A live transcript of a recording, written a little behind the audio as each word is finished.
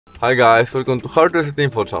Hi guys, welcome to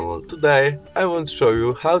HardReset.Info channel. Today I want to show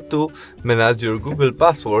you how to manage your Google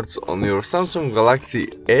passwords on your Samsung Galaxy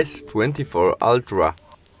S24 Ultra.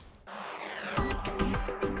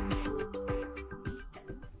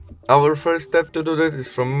 Our first step to do this is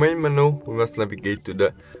from main menu. We must navigate to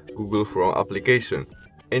the Google Chrome application.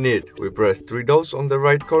 In it, we press 3 dots on the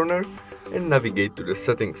right corner and navigate to the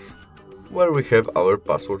settings, where we have our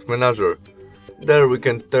password manager. There we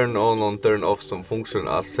can turn on and turn off some function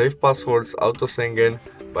as save passwords, auto sign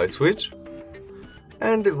by switch,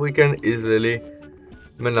 and we can easily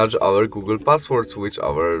manage our Google passwords which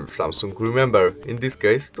our Samsung remember, in this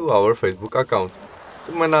case to our Facebook account.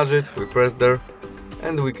 To manage it, we press there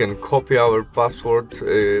and we can copy our password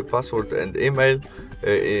and email.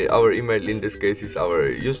 Our email in this case is our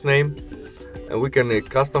username, and we can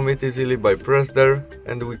custom it easily by press there,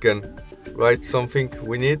 and we can write something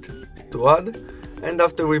we need to add, and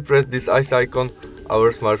after we press this ice icon,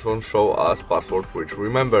 our smartphone show us password which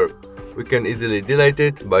remember. We can easily delete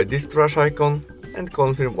it by this trash icon and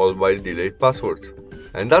confirm all by delete passwords.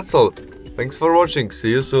 And that's all. Thanks for watching, see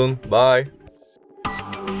you soon, bye!